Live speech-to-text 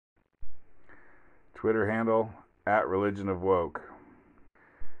Twitter handle @religionofwoke.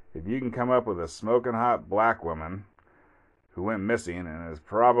 If you can come up with a smoking hot black woman who went missing and has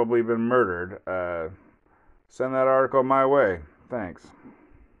probably been murdered, send that article my way. Thanks.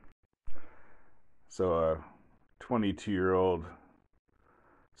 So a 22-year-old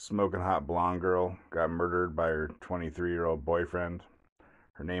smoking hot blonde girl got murdered by her 23-year-old boyfriend.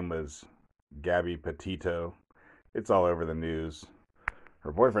 Her name was Gabby Petito. It's all over the news.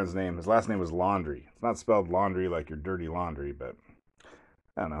 Her boyfriend's name, his last name was Laundry. It's not spelled laundry like your dirty laundry, but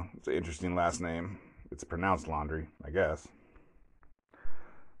I don't know. It's an interesting last name. It's pronounced laundry, I guess.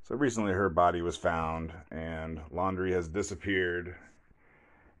 So recently her body was found and Laundry has disappeared,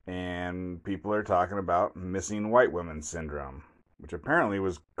 and people are talking about missing white women syndrome, which apparently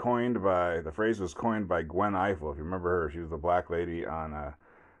the phrase was coined by Gwen Ifill. If you remember her, she was the black lady on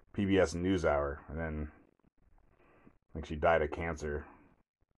PBS NewsHour, and then I think she died of cancer.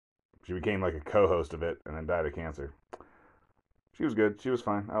 She became like a co-host of it and then died of cancer. She was good. She was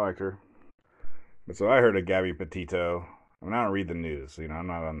fine. I liked her. But so I heard of Gabby Petito. I don't read the news. I'm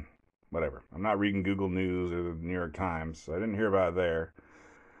not on whatever. I'm not reading Google News or the New York Times, so I didn't hear about it there.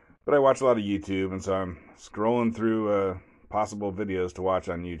 But I watch a lot of YouTube, and so I'm scrolling through possible videos to watch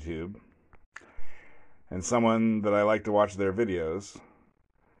on YouTube. And someone that I like to watch their videos,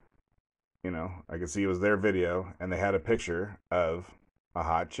 I could see it was their video, and they had a picture of a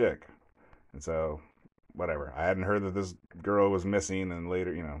hot chick. And so, whatever. I hadn't heard that this girl was missing, and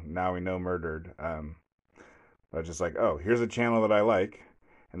later, now we know murdered. But I was just like, oh, here's a channel that I like,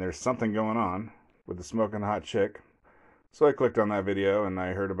 and there's something going on with the smoking hot chick. So I clicked on that video, and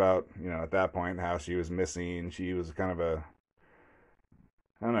I heard about, at that point, how she was missing. She was kind of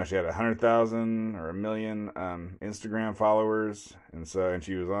I don't know, she had 100,000 or 1 million Instagram followers, and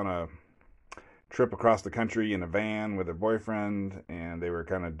she was on a trip across the country in a van with her boyfriend, and they were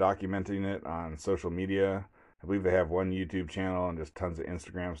kind of documenting it on social media. I believe they have one YouTube channel and just tons of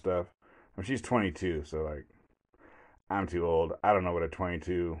Instagram stuff. She's 22, so I'm too old. I don't know what a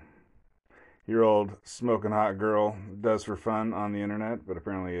 22-year-old smoking hot girl does for fun on the internet, but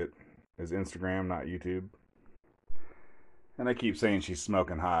apparently it is Instagram, not YouTube. And I keep saying she's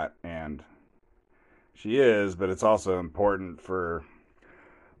smoking hot, and she is, but it's also important for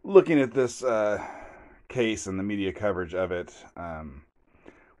looking at this case and the media coverage of it,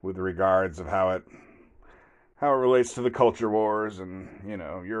 with regards of how it relates to the culture wars, and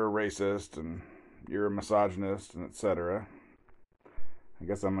you're a racist and you're a misogynist and etc. I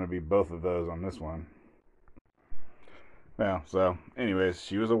guess I'm going to be both of those on this one. Well, so anyways,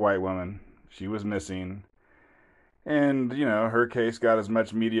 she was a white woman. She was missing, and her case got as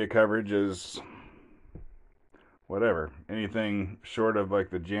much media coverage as whatever, anything short of like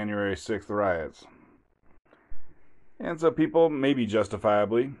the January 6th riots. And so people maybe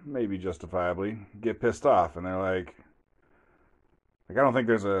justifiably get pissed off, and they're like I don't think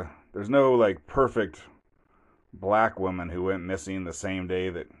there's no like perfect black woman who went missing the same day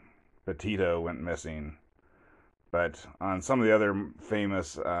that Petito went missing. But on some of the other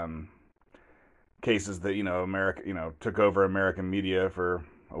famous cases that America took over American media for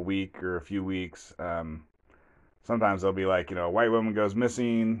a week or a few weeks, sometimes they'll be like, a white woman goes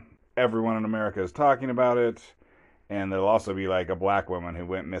missing, everyone in America is talking about it, and there'll also be like a black woman who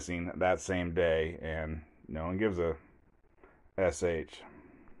went missing that same day, and no one gives a SH.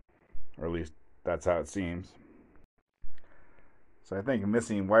 Or at least that's how it seems. So I think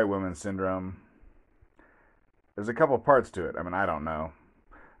missing white woman syndrome, there's a couple parts to it. I don't know.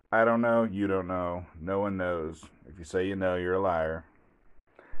 I don't know, you don't know, no one knows. If you say you know, you're a liar.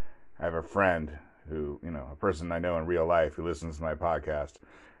 I have a friend who, a person I know in real life who listens to my podcast.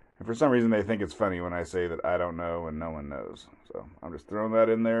 And for some reason they think it's funny when I say that I don't know and no one knows. So I'm just throwing that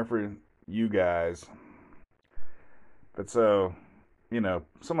in there for you guys. But so,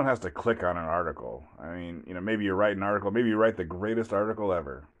 someone has to click on an article. Maybe you write an article, maybe you write the greatest article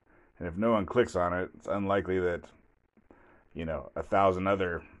ever. And if no one clicks on it, it's unlikely that, 1,000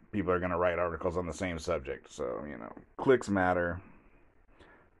 other people are going to write articles on the same subject. So, clicks matter.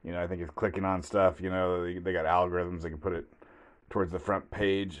 I think it's clicking on stuff, they got algorithms, they can put it towards the front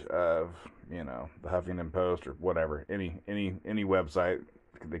page of, the Huffington Post or whatever. Any website,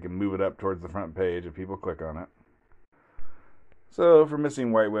 they can move it up towards the front page if people click on it. So for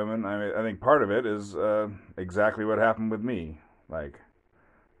missing white women, I think part of it is exactly what happened with me.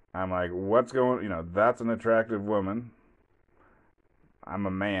 I'm like, what's going, that's an attractive woman. I'm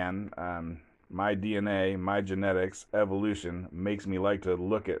a man. My DNA, my genetics, evolution makes me like to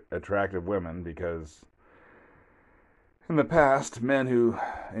look at attractive women, because in the past, men who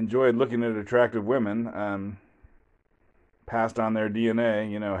enjoyed looking at attractive women passed on their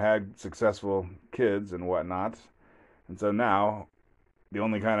DNA, had successful kids and whatnot. And so now, the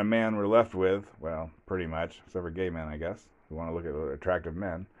only kind of man we're left with, well, pretty much, except for gay men, I guess, who want to look at attractive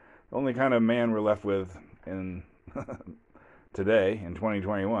men, the only kind of man we're left with in today, in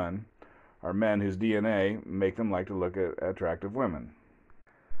 2021, are men whose DNA make them like to look at attractive women.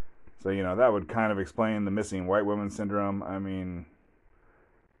 So, that would kind of explain the missing white woman syndrome. I mean,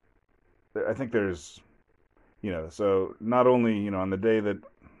 I think there's, so not only, on the day that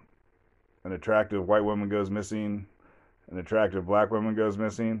an attractive white woman goes missing, an attractive black woman goes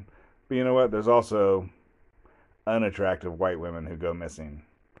missing, but you know what? There's also unattractive white women who go missing.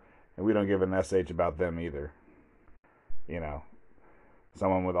 And we don't give an SH about them either.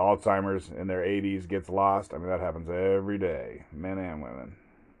 Someone with Alzheimer's in their 80s gets lost. I mean, that happens every day, men and women.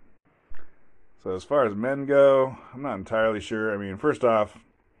 So as far as men go, I'm not entirely sure. I mean, first off,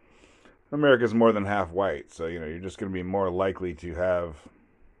 America's more than half white, so, you're just going to be more likely to have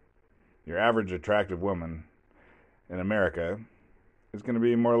your average attractive woman in America is going to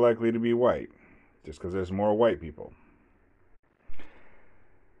be more likely to be white, just because there's more white people.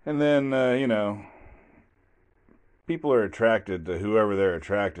 And then, people are attracted to whoever they're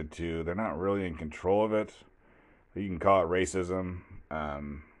attracted to. They're not really in control of it. You can call it racism.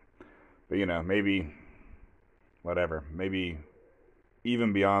 But, maybe, whatever. Maybe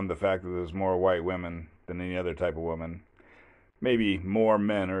even beyond the fact that there's more white women than any other type of woman, maybe more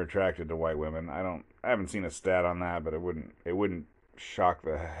men are attracted to white women. I haven't seen a stat on that, but it wouldn't shock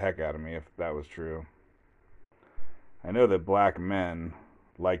the heck out of me if that was true. I know that black men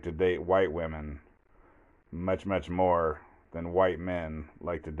like to date white women much, much more than white men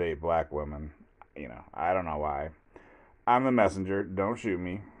like to date black women. I don't know why. I'm the messenger. Don't shoot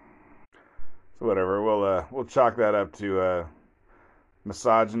me. So whatever. We'll chalk that up to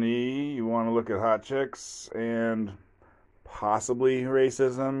misogyny. You want to look at hot chicks and possibly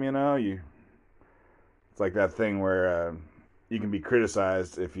racism. It's like that thing where you can be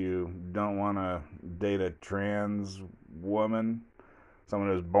criticized if you don't want to date a trans woman. Someone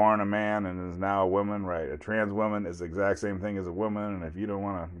who's born a man and is now a woman, right? A trans woman is the exact same thing as a woman, and if you don't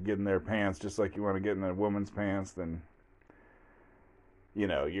want to get in their pants just like you want to get in a woman's pants, then,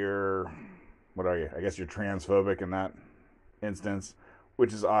 you're, what are you? I guess you're transphobic in that instance,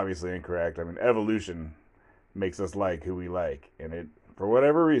 which is obviously incorrect. I mean, evolution makes us like who we like, and it, for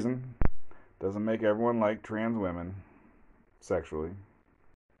whatever reason, doesn't make everyone like trans women sexually.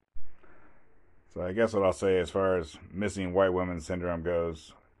 So I guess what I'll say as far as missing white woman syndrome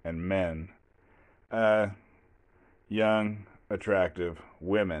goes, and men, young, attractive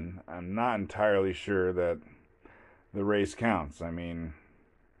women, I'm not entirely sure that the race counts. I mean,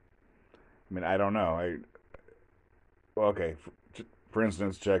 I don't know. Okay, for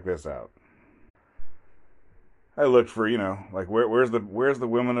instance, check this out. I looked for, like where's the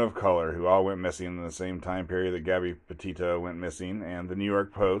women of color who all went missing in the same time period that Gabby Petito went missing, and the New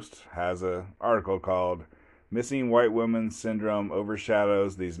York Post has an article called "Missing White Woman Syndrome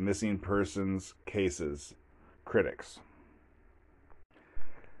Overshadows These Missing Persons Cases." Critics.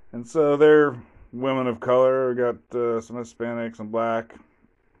 And so they're women of color. We got some Hispanic, some black,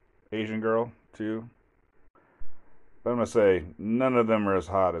 Asian girl too. But I'm gonna say none of them are as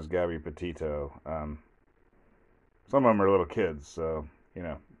hot as Gabby Petito. Some of them are little kids, so,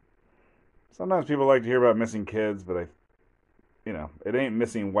 sometimes people like to hear about missing kids, but it ain't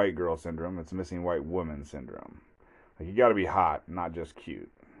missing white girl syndrome, it's missing white woman syndrome. Like, you gotta be hot, not just cute.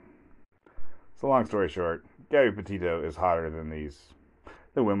 So long story short, Gabby Petito is hotter than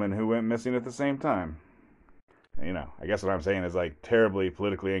the women who went missing at the same time. And, I guess what I'm saying is, like, terribly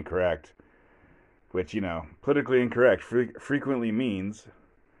politically incorrect, which, politically incorrect frequently means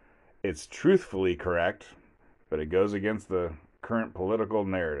it's truthfully correct, but it goes against the current political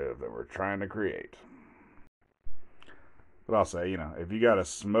narrative that we're trying to create. But I'll say, if you got a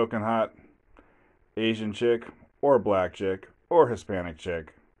smoking hot Asian chick, or black chick, or Hispanic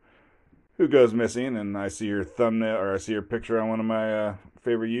chick who goes missing, and I see your thumbnail, or I see your picture on one of my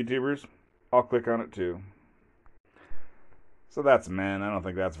favorite YouTubers, I'll click on it too. So that's men. I don't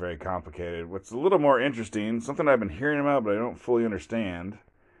think that's very complicated. What's a little more interesting, something I've been hearing about but I don't fully understand,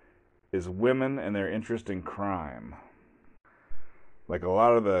 is women and their interest in crime. Like, a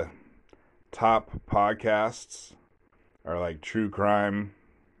lot of the top podcasts are like true crime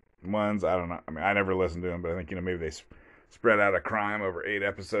ones. I don't know. I mean, I never listened to them, but I think, maybe they spread out a crime over 8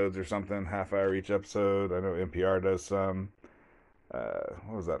 episodes or something, half hour each episode. I know NPR does some.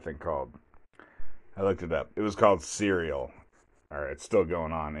 What was that thing called? I looked it up. It was called Serial. Or it's still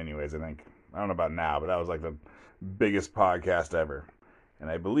going on anyways, I think. I don't know about now, but that was like the biggest podcast ever. And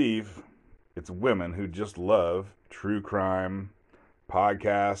I believe it's women who just love true crime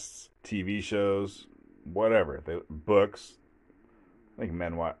podcasts, TV shows, whatever. Books. I think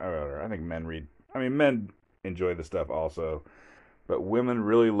men watch. I think men read. I mean, men enjoy the stuff also, but women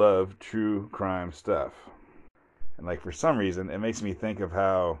really love true crime stuff. And like for some reason, it makes me think of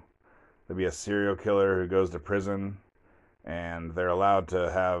how there'll be a serial killer who goes to prison, and they're allowed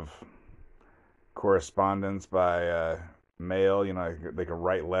to have correspondence by mail. You know, they can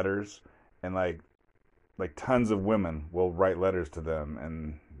write letters, and like tons of women will write letters to them,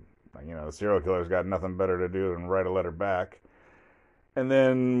 and you know the serial killer's got nothing better to do than write a letter back. And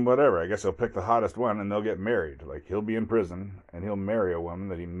then whatever, I guess he'll pick the hottest one and they'll get married. Like he'll be in prison and he'll marry a woman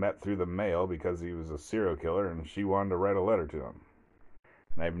that he met through the mail because he was a serial killer and she wanted to write a letter to him.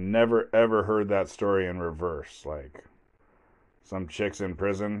 And I've never ever heard that story in reverse. Like some chick's in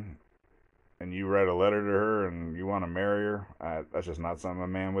prison and you write a letter to her and you want to marry her. That's just not something a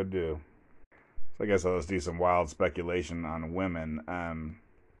man would do. So I guess I'll just do some wild speculation on women.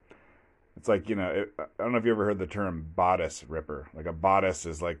 It's like, you know, I don't know if you ever heard the term bodice ripper. Like a bodice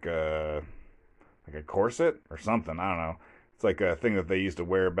is like a corset or something. I don't know. It's like a thing that they used to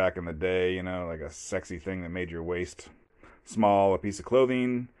wear back in the day, you know, like a sexy thing that made your waist small, a piece of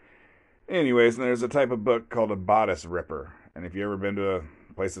clothing. Anyways, and there's a type of book called a bodice ripper. And if you've ever been to a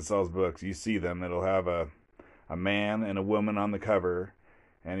place that sells books, you see them. It'll have a man and a woman on the cover.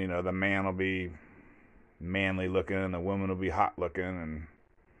 And, you know, the man will be manly looking and the woman will be hot looking and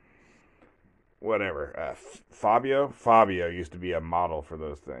whatever. Fabio used to be a model for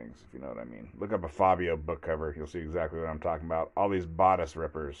those things, if you know what I mean. Look up a Fabio book cover. You'll see exactly what I'm talking about. All these bodice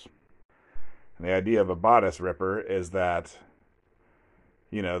rippers. And the idea of a bodice ripper is that,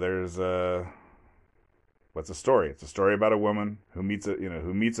 you know, there's what's a story? It's a story about a woman who meets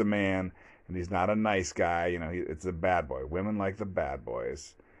a man, and he's not a nice guy. You know, it's a bad boy. Women like the bad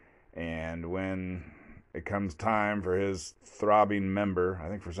boys. And when it comes time for his throbbing member, I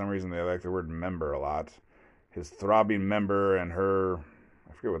think for some reason they like the word member a lot, his throbbing member and her,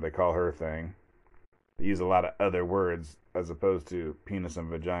 I forget what they call her thing. They use a lot of other words as opposed to penis and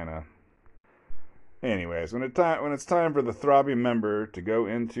vagina. Anyways, when it's time for the throbbing member to go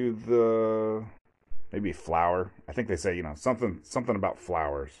into the maybe flower. I think they say, you know, something about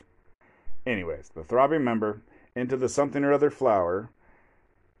flowers. Anyways, the throbbing member into the something or other flower,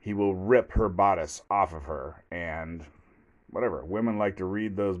 he will rip her bodice off of her, and whatever. Women like to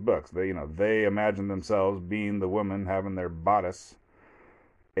read those books. They imagine themselves being the woman having their bodice,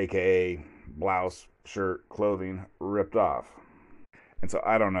 aka blouse, shirt, clothing, ripped off. And so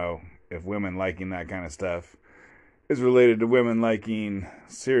I don't know if women liking that kind of stuff is related to women liking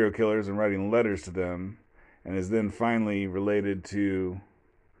serial killers and writing letters to them, and is then finally related to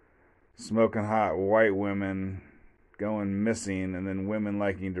smoking hot white women going missing, and then women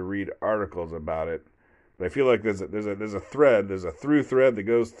liking to read articles about it. But I feel like there's a through thread that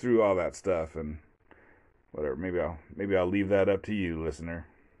goes through all that stuff, and whatever. Maybe I'll leave that up to you, listener.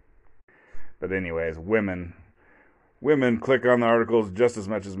 But anyways, women click on the articles just as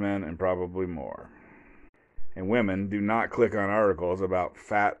much as men, and probably more. And women do not click on articles about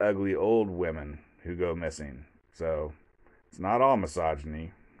fat, ugly, old women who go missing. So it's not all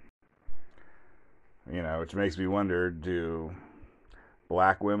misogyny. You know, which makes me wonder, do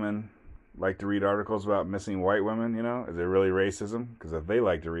black women like to read articles about missing white women, you know? Is it really racism? Because if they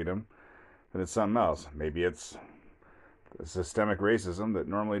like to read them, then it's something else. Maybe it's systemic racism that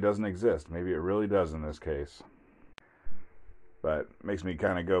normally doesn't exist. Maybe it really does in this case. But it makes me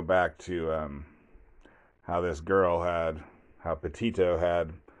kind of go back to how Petito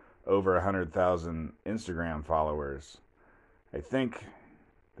had over 100,000 Instagram followers. I think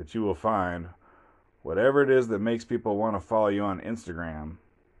that you will find whatever it is that makes people want to follow you on Instagram,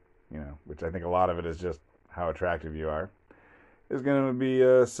 you know, which I think a lot of it is just how attractive you are, is going to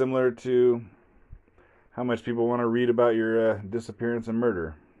be similar to how much people want to read about your disappearance and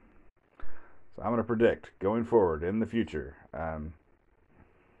murder. So I'm going to predict, going forward in the future, the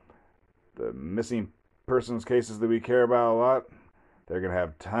missing persons cases that we care about a lot, they're going to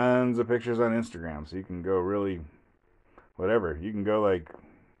have tons of pictures on Instagram, so you can go really, whatever, you can go like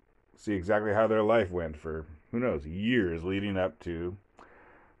see exactly how their life went for, who knows, years leading up to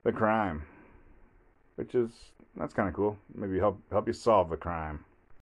the crime. That's kind of cool. Maybe help you solve the crime.